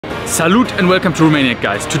Salut and welcome to Romania,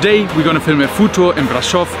 guys. Today we're gonna film a food tour in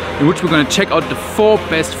Brasov, in which we're gonna check out the 4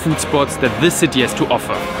 best food spots that this city has to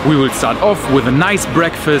offer. We will start off with a nice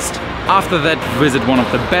breakfast. After that, visit one of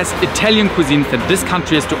the best Italian cuisines that this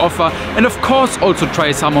country has to offer, and of course also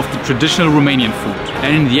try some of the traditional Romanian food.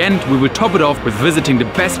 And in the end, we will top it off with visiting the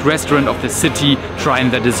best restaurant of the city,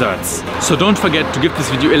 trying their desserts. So don't forget to give this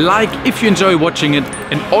video a like if you enjoy watching it,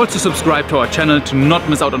 and also subscribe to our channel to not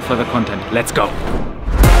miss out on further content. Let's go!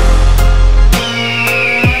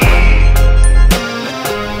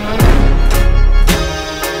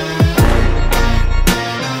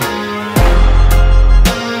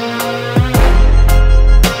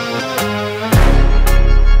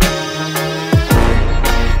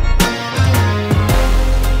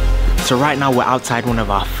 So right now we're outside one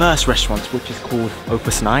of our first restaurants, which is called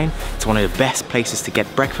Opus 9. It's one of the best places to get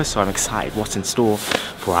breakfast, so I'm excited what's in store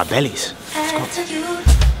for our bellies. Let's go.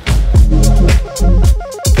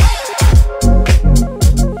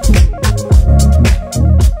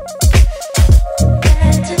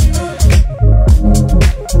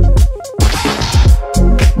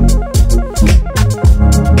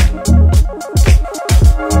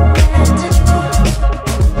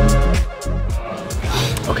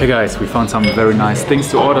 Okay guys, we found some very nice things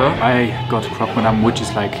to order. I got croque madame, which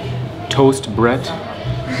is like toast bread.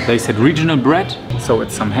 They said regional bread, so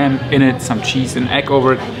it's some ham in it, some cheese and egg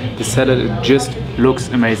over it. The salad, it just looks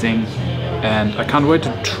amazing and I can't wait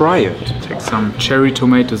to try it. Take some cherry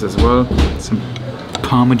tomatoes as well, some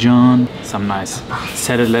parmesan, some nice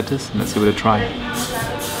salad lettuce. Let's give it a try.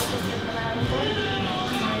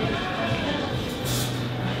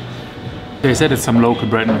 They said it's some local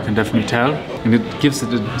bread and you can definitely tell. And it gives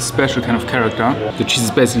it a special kind of character. The cheese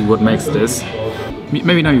is basically what makes this.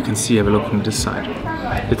 Maybe now you can see, have a look from this side.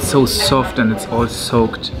 It's so soft and it's all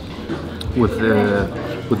soaked with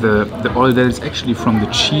the oil that is actually from the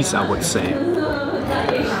cheese, I would say.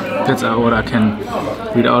 That's what I can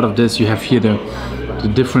read out of this. You have here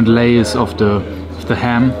the different layers of the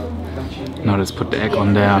ham. Now let's put the egg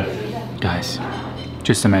on there. Guys,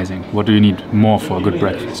 just amazing. What do you need more for a good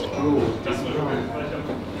breakfast?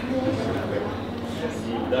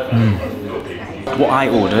 What I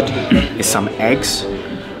ordered is some eggs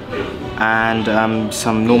and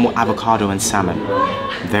some normal avocado and salmon.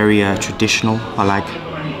 Very traditional. I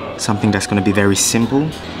like something that's going to be very simple.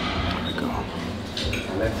 There we go.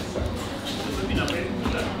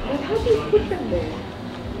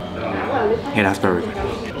 Yeah, that's very good.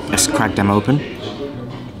 Let's crack them open.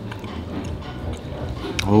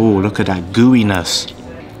 Oh, look at that gooiness.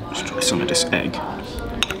 Let's try some of this egg.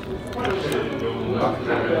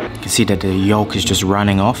 You can see that the yolk is just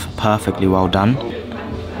running off. Perfectly well done.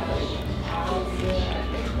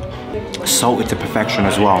 Salted to perfection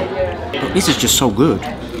as well. But this is just so good.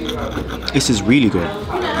 This is really good.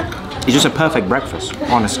 It's just a perfect breakfast,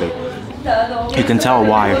 honestly. You can tell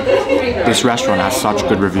why this restaurant has such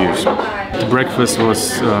good reviews. The breakfast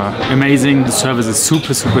was amazing. The service is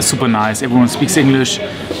super nice. Everyone speaks English,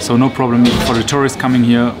 so no problem for the tourists coming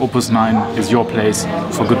here. Opus 9 is your place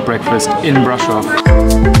for good breakfast in Brasov.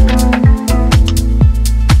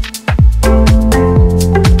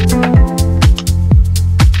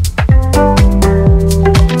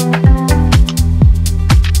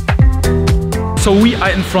 So we are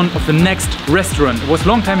in front of the next restaurant. It was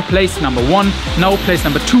long time place number 1, now place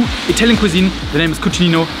number 2, Italian cuisine. The name is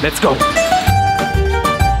Cucinino. Let's go.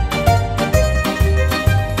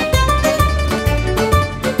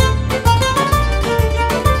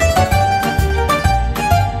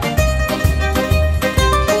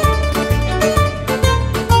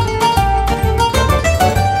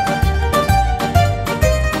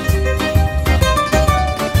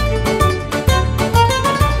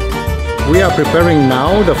 We are preparing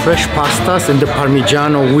now the fresh pastas in the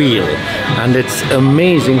Parmigiano wheel, and it's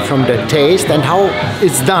amazing from the taste and how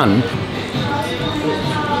it's done.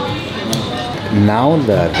 Now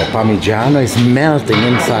the Parmigiano is melting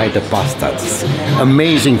inside the pasta. It's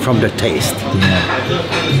amazing from the taste.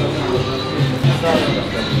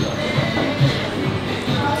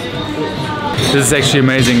 This is actually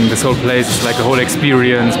amazing. This whole place is like a whole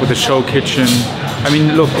experience with the show kitchen. I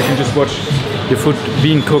mean, look, you can just watch your food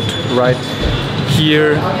being cooked right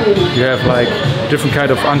here. You have like different kind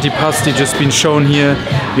of antipasti just been shown here.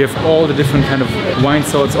 You have all the different kind of wine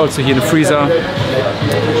sorts also here in the freezer.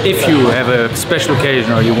 If you have a special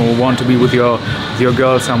occasion or you want to be with your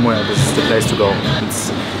girl somewhere, this is the place to go.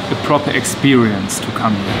 It's a proper experience to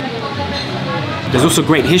come here. There's also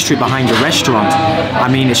great history behind the restaurant. I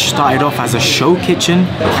mean, it started off as a show kitchen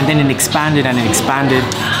and then it expanded and it expanded.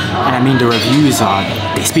 And I mean, the reviews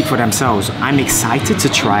they speak for themselves. I'm excited to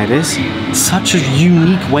try this. Such a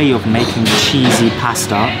unique way of making cheesy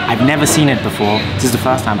pasta. I've never seen it before. This is the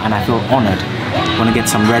first time and I feel honored. I want to get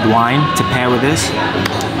some red wine to pair with this.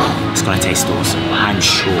 It's gonna taste awesome, I'm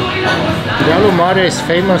sure. Romania is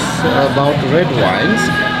famous about red wines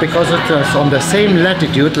because it is on the same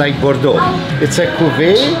latitude like Bordeaux. It's a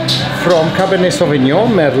cuvée from Cabernet Sauvignon,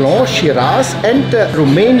 Merlot, Shiraz, and the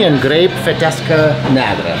Romanian grape Fetească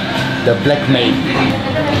Neagră, the black maid.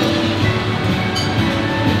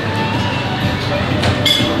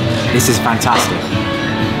 This is fantastic.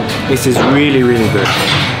 This is really, really good.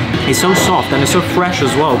 It's so soft and it's so fresh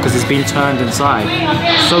as well because it's been turned inside.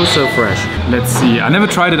 So fresh. Let's see. I never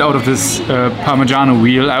tried it out of this Parmigiano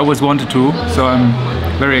wheel. I always wanted to, so I'm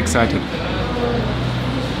very excited.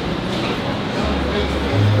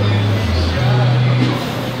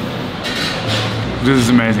 This is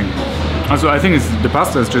amazing. Also, I think the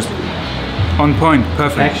pasta is just on point,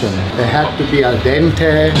 perfect. They had to be al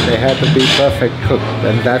dente, they had to be perfect cooked,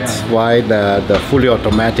 and that's why the fully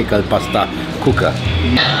automatic pasta cooker.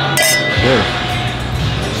 Good.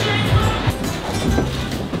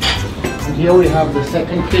 And here we have the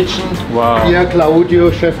second kitchen. Wow. Here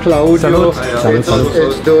Claudio, Chef Claudio,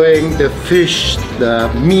 is doing the fish,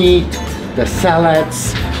 the meat, the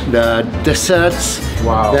salads, the desserts.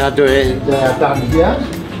 Wow. They are done here.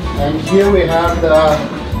 And here we have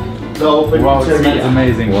the open pizzeria. That's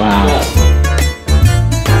amazing. Wow. Yeah.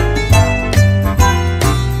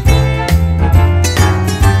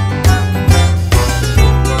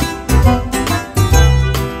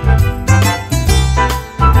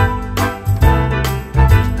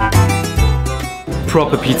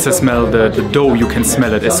 Proper pizza smell, the dough, you can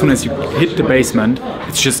smell it. As soon as you hit the basement,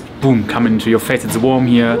 it's just boom, coming into your face. It's warm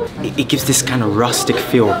here. It gives this kind of rustic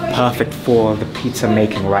feel, perfect for the pizza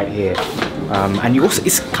making right here. And you also,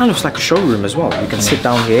 it's kind of like a showroom as well. You can sit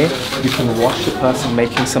down here, you can watch the person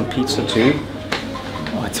making some pizza too.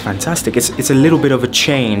 Oh, it's fantastic. It's a little bit of a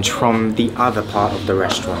change from the other part of the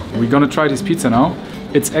restaurant. We're gonna try this pizza now.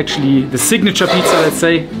 It's actually the signature pizza, let's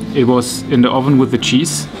say. It was in the oven with the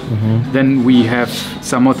cheese. Then we have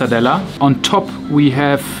some mortadella. On top we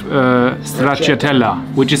have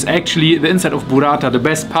stracciatella, which is actually the inside of burrata, the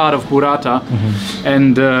best part of burrata.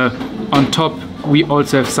 And on top we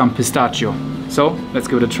also have some pistachio. So let's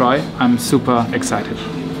give it a try. I'm super excited.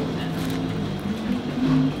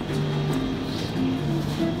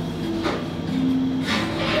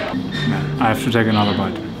 Man, I have to take another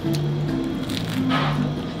bite.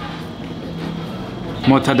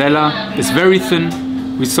 Mortadella is very thin.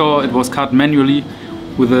 We saw it was cut manually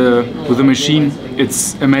with a machine.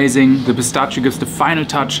 It's amazing. The pistachio gives the final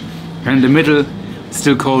touch. And in the middle,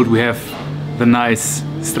 still cold, we have the nice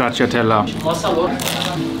stracciatella.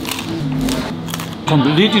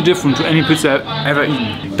 Completely different to any pizza I've ever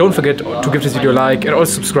eaten. Don't forget to give this video a like and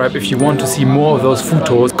also subscribe if you want to see more of those food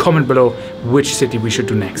tours. Comment below which city we should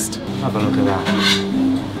do next. Have a look at that.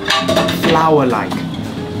 Flour-like,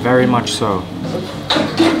 very much so.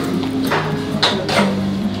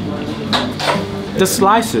 The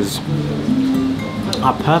slices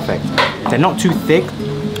are perfect. They're not too thick,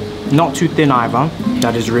 not too thin either.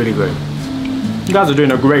 That is really good. You guys are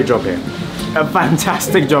doing a great job here. A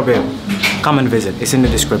fantastic job here. Come and visit, it's in the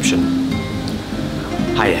description.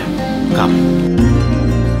 Hiya, come.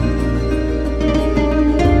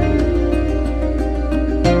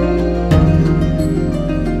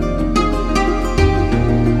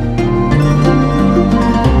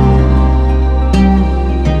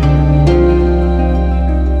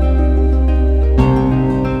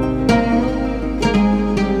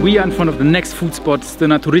 We are in front of the next food spot,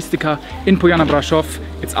 Stana Turistica in Brasov.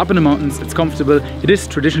 It's up in the mountains, it's comfortable, it is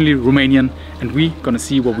traditionally Romanian, and we're gonna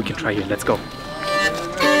see what we can try here. Let's go.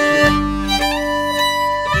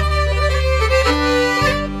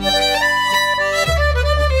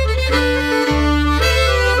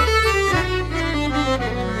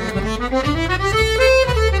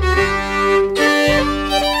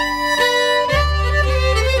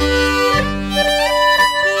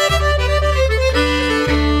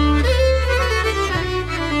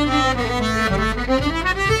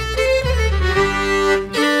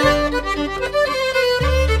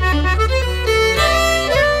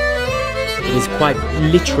 Quite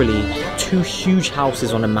literally two huge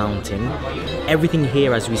houses on a mountain. Everything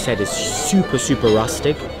here, as we said, is super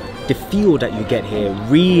rustic. The feel that you get here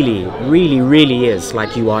really is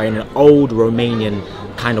like you are in an old Romanian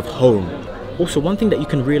kind of home. Also, one thing that you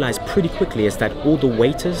can realize pretty quickly is that all the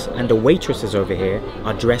waiters and the waitresses over here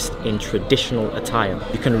are dressed in traditional attire.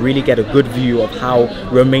 You can really get a good view of how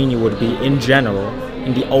Romania would be in general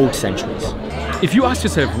in the old centuries. If you ask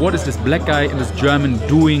yourself, what is this black guy and this German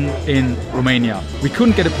doing in Romania? We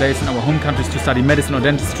couldn't get a place in our home countries to study medicine or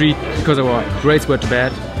dentistry because our grades were too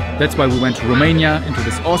bad. That's why we went to Romania, into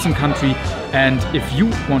this awesome country. And if you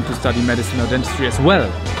want to study medicine or dentistry as well,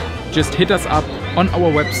 just hit us up on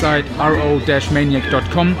our website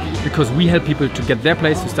ro-maniac.com, because we help people to get their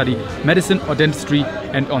place to study medicine or dentistry,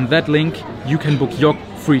 and on that link you can book your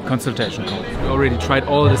free consultation call. We already tried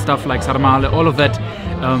all the stuff like sarmale, all of that,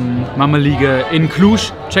 mamalige in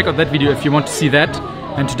Cluj. Check out that video if you want to see that.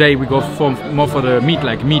 And today we go for more for the meat,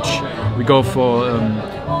 like meat. We go for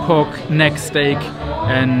pork neck steak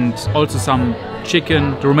and also some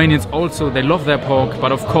chicken. The Romanians also, they love their pork,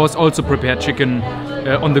 but of course also prepare chicken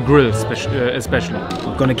on the grill especially.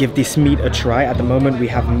 We're gonna give this meat a try. At the moment we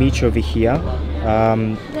have meat over here.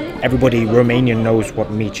 Everybody Romanian knows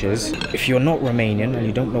what meat is. If you're not Romanian and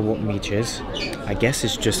you don't know what meat is, I guess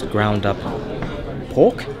it's just ground up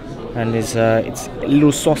pork, and it's a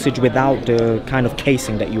little sausage without the kind of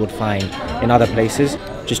casing that you would find in other places.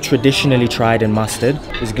 Just traditionally tried in mustard.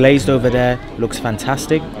 It's glazed over there, looks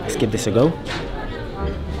fantastic. Let's give this a go.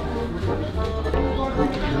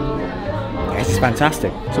 This is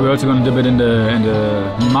fantastic. So we're also going to dip it in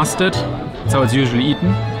the mustard. That's how it's usually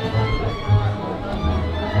eaten.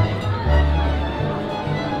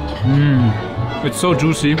 It's so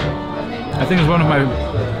juicy. I think it's one of my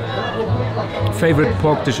favorite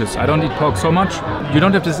pork dishes. I don't eat pork so much. You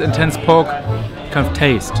don't have this intense pork kind of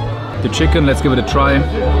taste. The chicken, let's give it a try.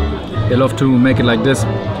 They love to make it like this.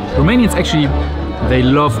 Romanians actually, they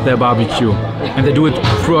love their barbecue, and they do it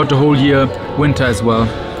throughout the whole year, winter as well.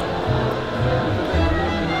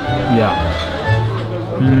 Yeah,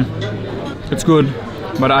 it's good,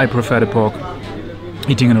 but I prefer the pork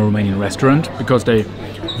eating in a Romanian restaurant, because that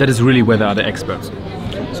is really where they are the experts.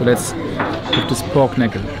 So let's give this pork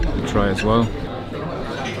neck a try as well.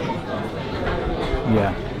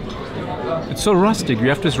 Yeah, it's so rustic. You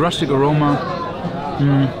have this rustic aroma.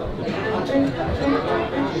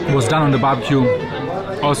 It was done on the barbecue.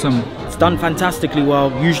 Awesome. It's done fantastically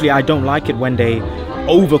well. Usually I don't like it when they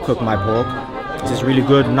overcook my pork. This is really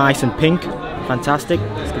good, nice and pink. Fantastic.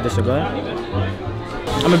 Let's give this a go.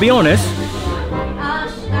 I'm gonna be honest,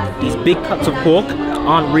 these big cuts of pork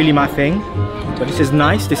aren't really my thing, but this is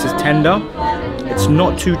nice, this is tender. It's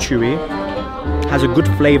not too chewy. Has a good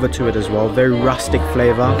flavor to it as well, very rustic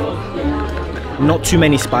flavor. Not too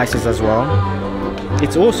many spices as well.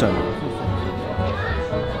 It's awesome.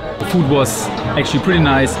 The food was actually pretty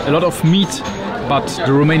nice. A lot of meat, but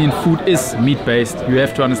the Romanian food is meat-based. You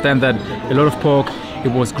have to understand that. A lot of pork.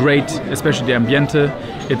 It was great, especially the ambiente.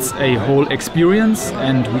 It's a whole experience,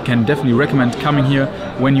 and we can definitely recommend coming here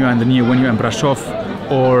when you are in the near, when you're in Brasov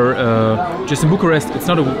or just in Bucharest. It's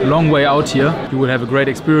not a long way out here. You will have a great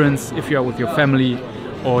experience if you are with your family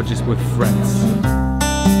or just with friends.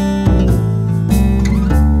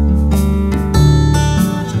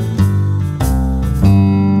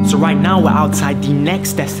 So right now we're outside the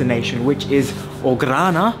next destination, which is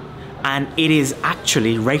Ograda, and it is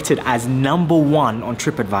actually rated as #1 on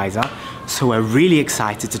TripAdvisor. So we're really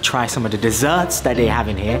excited to try some of the desserts that they have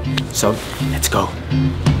in here. So let's go.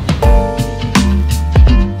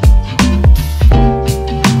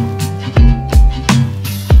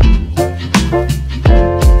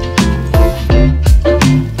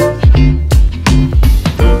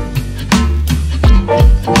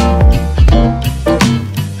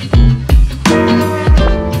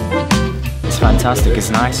 Fantastic, it's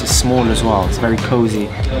nice, it's small as well, it's very cozy,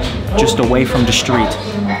 just away from the street.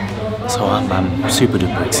 So I'm super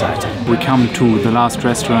duper excited. We come to the last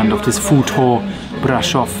restaurant of this food hall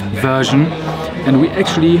Brasov version, and we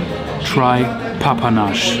actually try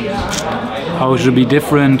papanash. How it should be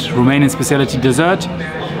different, Romanian specialty dessert,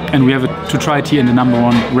 and we have to try it here in the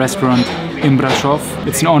 #1 restaurant in Brasov.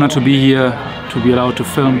 It's an honor to be here, to be allowed to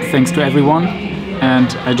film, thanks to everyone.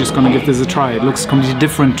 And I'm just gonna give this a try. It looks completely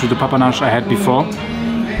different to the papanash I had before.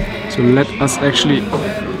 So let us actually...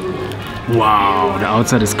 Wow, the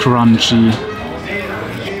outside is crunchy.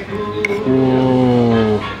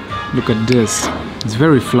 Oh, look at this. It's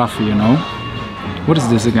very fluffy, you know. What is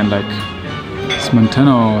this again, like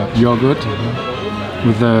Smontana or yogurt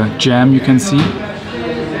with the jam, you can see.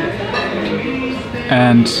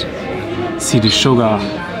 And see the sugar,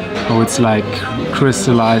 how it's like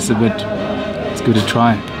crystallized a bit. It's good to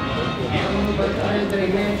try.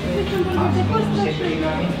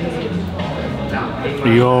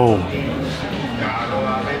 Yo,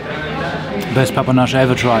 best papanash I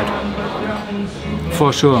ever tried.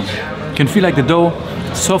 For sure. You can feel like the dough,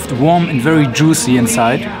 soft, warm and very juicy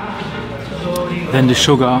inside. Then the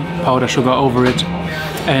sugar, powder sugar over it.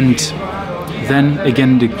 And then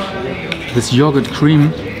again this yogurt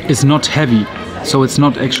cream is not heavy. So it's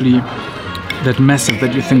not actually that massive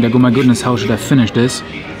that you think like, oh my goodness, how should I finish this?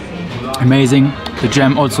 Amazing. The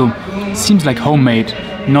jam also seems like homemade.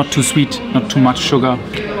 Not too sweet, not too much sugar.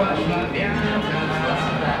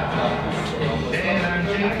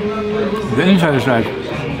 The inside is like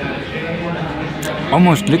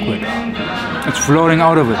almost liquid. It's flowing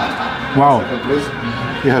out of it. Wow.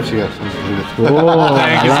 You have to get something. Oh,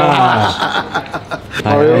 thank you so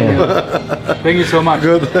much. Thank you so much.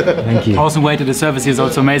 Good. Thank you. Awesome way to the service here is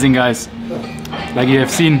also amazing, guys. Like you have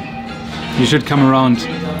seen, you should come around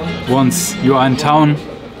once you are in town.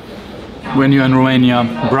 When you're in Romania,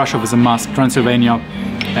 Brasov is a must, Transylvania,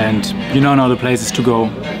 and you know now the places to go.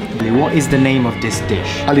 What is the name of this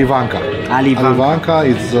dish? Alivanka. Alivanka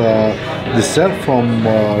is dessert from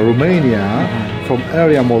Romania, from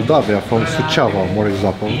area Moldavia, from Suceava, more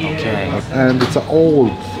example. Okay. And it's an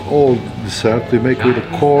old dessert we make with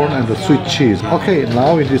the corn and the sweet cheese. Okay,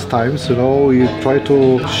 now in these times, you know, we try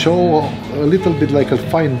to show a little bit like a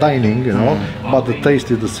fine dining, you know, but the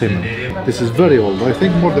taste is the same. This is very old, I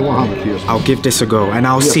think more than 100 years. I'll give this a go and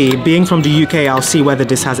I'll see, being from the UK, I'll see whether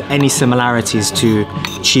this has any similarities to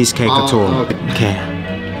cheesecake at all. Okay.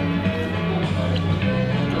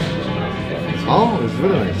 Oh, it's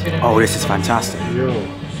very nice. Oh, this is fantastic.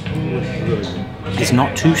 It's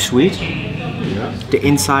not too sweet. Yeah. The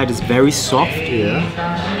inside is very soft. Yeah.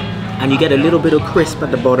 And you get a little bit of crisp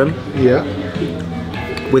at the bottom. Yeah.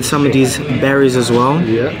 With some of these berries as well.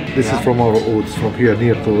 Yeah. This is from our oats, from here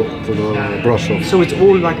near to the Brasov. So it's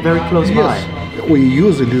all like very close by. Yes. We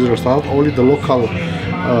use in this restaurant only the local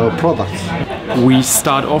products. We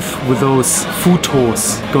start off with those food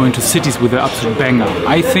tours, going to cities with the absolute banger.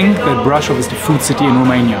 I think that Brasov is the food city in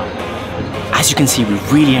Romania. As you can see, we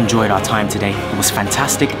really enjoyed our time today. It was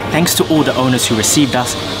fantastic. Thanks to all the owners who received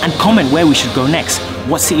us. And comment where we should go next.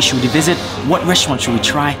 What city should we visit? What restaurant should we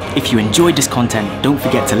try? If you enjoyed this content, don't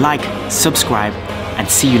forget to like, subscribe, and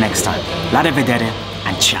see you next time. La revedere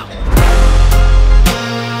and ciao.